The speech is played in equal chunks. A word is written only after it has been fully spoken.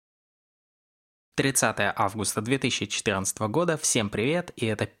30 августа 2014 года. Всем привет, и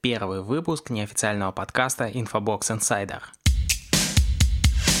это первый выпуск неофициального подкаста Infobox Insider.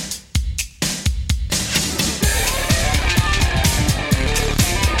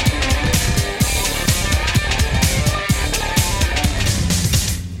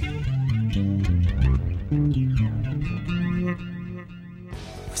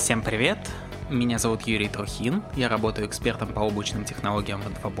 Всем привет, меня зовут Юрий Трухин, я работаю экспертом по облачным технологиям в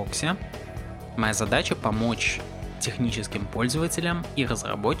Infobox. Моя задача — помочь техническим пользователям и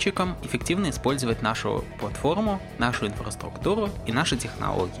разработчикам эффективно использовать нашу платформу, нашу инфраструктуру и наши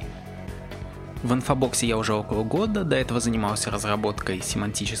технологии. В Infobox я уже около года, до этого занимался разработкой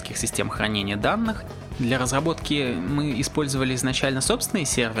семантических систем хранения данных. Для разработки мы использовали изначально собственные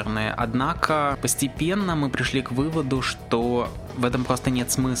серверные, однако постепенно мы пришли к выводу, что в этом просто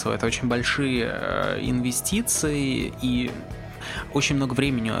нет смысла. Это очень большие инвестиции и очень много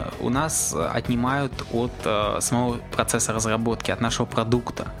времени у нас отнимают от самого процесса разработки, от нашего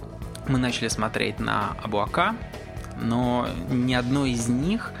продукта. Мы начали смотреть на облака, но ни одно из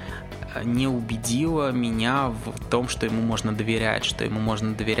них не убедило меня в том, что ему можно доверять,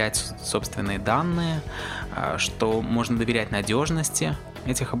 собственные данные, что можно доверять надежности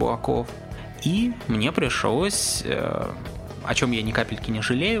этих облаков. И мне пришлось, о чем я ни капельки не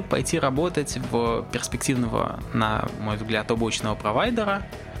жалею, пойти работать в перспективного, на мой взгляд, облачного провайдера,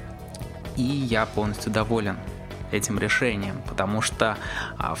 и я полностью доволен этим решением, потому что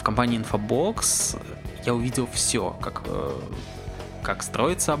в компании Infobox я увидел все, как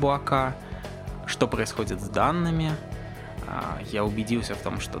строятся облака, что происходит с данными. Я убедился в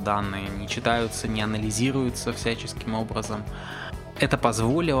том, что данные не читаются, не анализируются всяческим образом. Это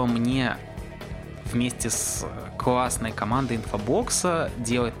позволило мне вместе с классной командой Infobox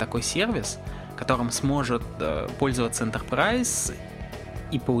делать такой сервис, которым сможет пользоваться Enterprise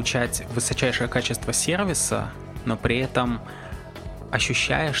и получать высочайшее качество сервиса, но при этом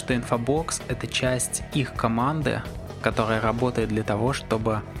ощущая, что Infobox — это часть их команды, которая работает для того,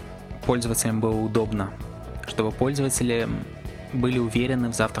 чтобы пользователям было удобно, чтобы пользователи были уверены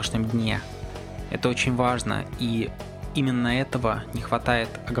в завтрашнем дне. Это очень важно, и именно этого не хватает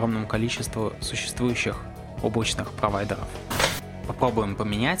огромному количеству существующих облачных провайдеров. Попробуем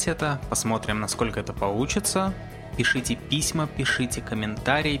поменять это, посмотрим, насколько это получится. Пишите письма, пишите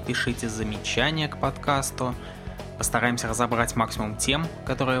комментарии, пишите замечания к подкасту. Постараемся разобрать максимум тем,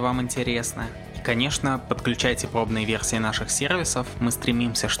 которые вам интересны. И, конечно, подключайте пробные версии наших сервисов. Мы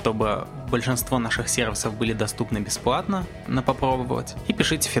стремимся, чтобы большинство наших сервисов были доступны бесплатно на попробовать. И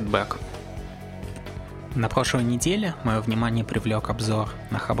пишите фидбэк. На прошлой неделе мое внимание привлек обзор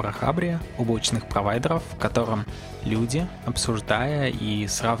на Хабра-Хабре облачных провайдеров, в котором люди, обсуждая и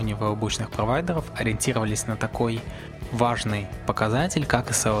сравнивая облачных провайдеров, ориентировались на такой важный показатель,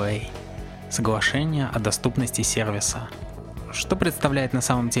 как SLA – соглашение о доступности сервиса. Что представляет на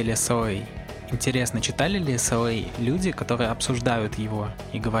самом деле SLA? Интересно, читали ли SLA люди, которые обсуждают его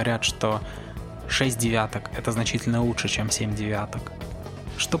и говорят, что 6 девяток – это значительно лучше, чем 7 девяток?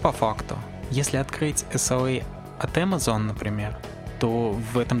 Что по факту? Если открыть SLA от Amazon, например, то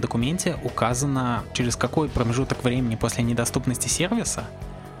в этом документе указано, через какой промежуток времени после недоступности сервиса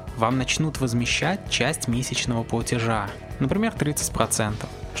вам начнут возмещать часть месячного платежа, например, 30%.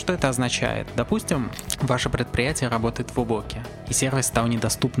 Что это означает? Допустим, ваше предприятие работает в облаке, и сервис стал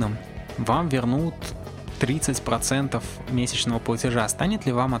недоступным. Вам вернут 30% месячного платежа. Станет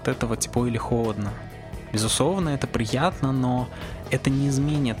ли вам от этого тепло или холодно? Безусловно, это приятно, но это не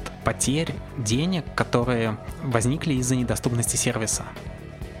изменит потерь денег, которые возникли из-за недоступности сервиса.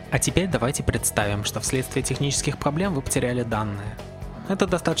 А теперь давайте представим, что вследствие технических проблем вы потеряли данные. Это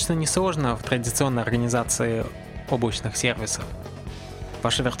достаточно несложно в традиционной организации облачных сервисов.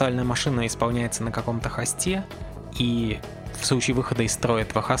 Ваша виртуальная машина исполняется на каком-то хосте, и в случае выхода из строя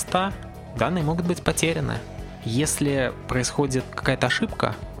этого хоста данные могут быть потеряны. Если происходит какая-то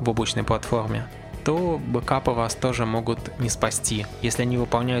ошибка в облачной платформе, то бэкапы вас тоже могут не спасти, если они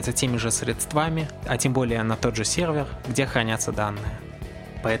выполняются теми же средствами, а тем более на тот же сервер, где хранятся данные.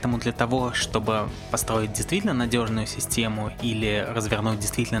 Поэтому для того, чтобы построить действительно надежную систему или развернуть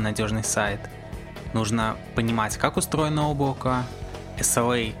действительно надежный сайт, нужно понимать, как устроено облако.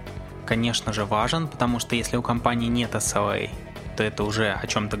 SLA, конечно же, важен, потому что если у компании нет SLA, то это уже о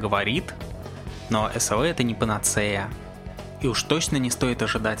чем-то говорит, но SLA — это не панацея. И уж точно не стоит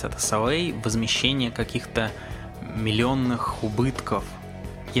ожидать от SLA возмещения каких-то миллионных убытков.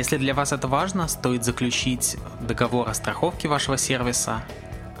 Если для вас это важно, стоит заключить договор о страховке вашего сервиса,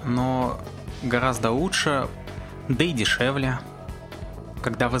 но гораздо лучше, да и дешевле,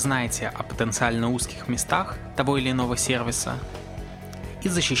 когда вы знаете о потенциально узких местах того или иного сервиса, и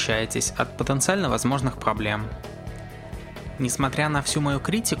защищаетесь от потенциально возможных проблем. Несмотря на всю мою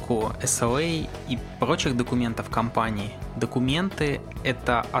критику SLA и прочих документов компании, документы –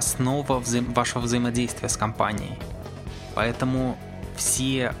 это основа вашего взаимодействия с компанией. Поэтому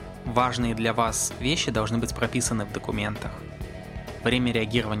все важные для вас вещи должны быть прописаны в документах. Время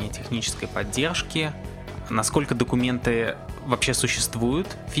реагирования технической поддержки, насколько документы вообще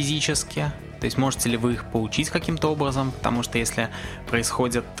существуют физически, то есть можете ли вы их получить каким-то образом, потому что если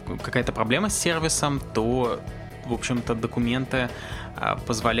происходит какая-то проблема с сервисом, то, в общем-то, документы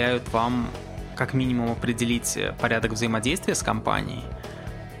позволяют вам как минимум определить порядок взаимодействия с компанией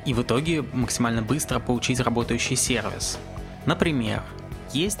и в итоге максимально быстро получить работающий сервис. Например,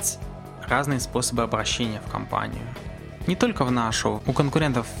 есть разные способы обращения в компанию. Не только в нашу, у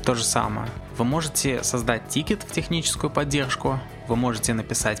конкурентов то же самое. Вы можете создать тикет в техническую поддержку, вы можете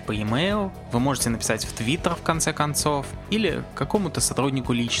написать по e-mail, вы можете написать в Twitter в конце концов, или какому-то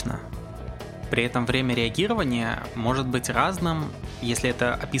сотруднику лично. При этом время реагирования может быть разным, если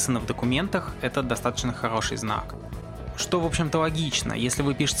это описано в документах, это достаточно хороший знак. Что, в общем-то, логично. Если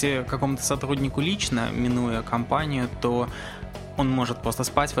вы пишете какому-то сотруднику лично, минуя компанию, то он может просто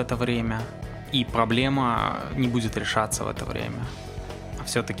спать в это время, и проблема не будет решаться в это время. А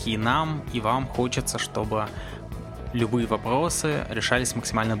все-таки и нам, и вам хочется, чтобы любые вопросы решались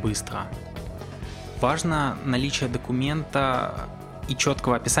максимально быстро. Важно наличие документа и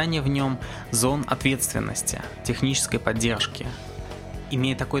четкого описания в нем зон ответственности, технической поддержки.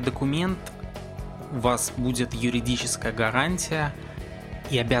 Имея такой документ, у вас будет юридическая гарантия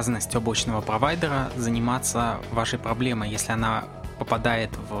и обязанность облачного провайдера заниматься вашей проблемой, если она попадает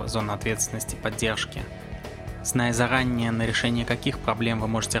в зону ответственности поддержки. Зная заранее, на решение каких проблем вы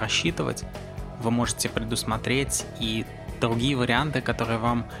можете рассчитывать, вы можете предусмотреть и другие варианты, которые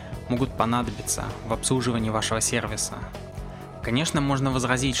вам могут понадобиться в обслуживании вашего сервиса. Конечно, можно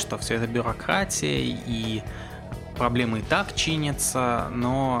возразить, что все это бюрократия и проблемы и так чинятся,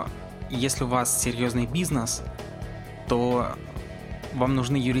 но если у вас серьезный бизнес, то вам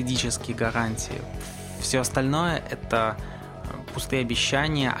нужны юридические гарантии. Все остальное – это пустые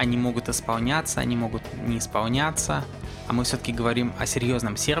обещания, они могут исполняться, они могут не исполняться, а мы все-таки говорим о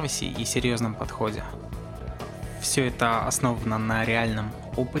серьезном сервисе и серьезном подходе. Все это основано на реальном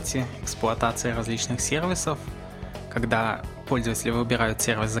опыте эксплуатации различных сервисов, когда пользователи выбирают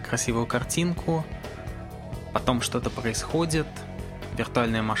сервис за красивую картинку, потом что-то происходит,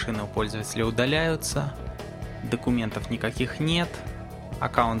 виртуальные машины у пользователя удаляются, документов никаких нет,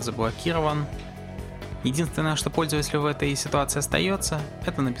 аккаунт заблокирован. Единственное, что пользователю в этой ситуации остается,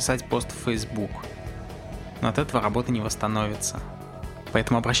 это написать пост в Facebook. Но от этого работа не восстановится.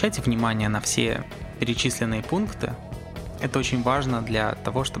 Поэтому обращайте внимание на все перечисленные пункты. Это очень важно для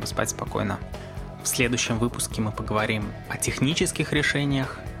того, чтобы спать спокойно. В следующем выпуске мы поговорим о технических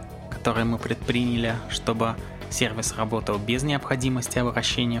решениях, которые мы предприняли, чтобы сервис работал без необходимости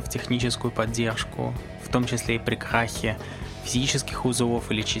обращения в техническую поддержку, в том числе и при крахе физических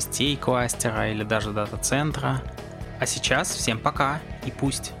узлов или частей кластера или даже дата-центра. А сейчас всем пока, и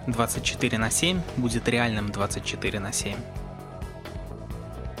пусть 24/7 будет реальным 24/7.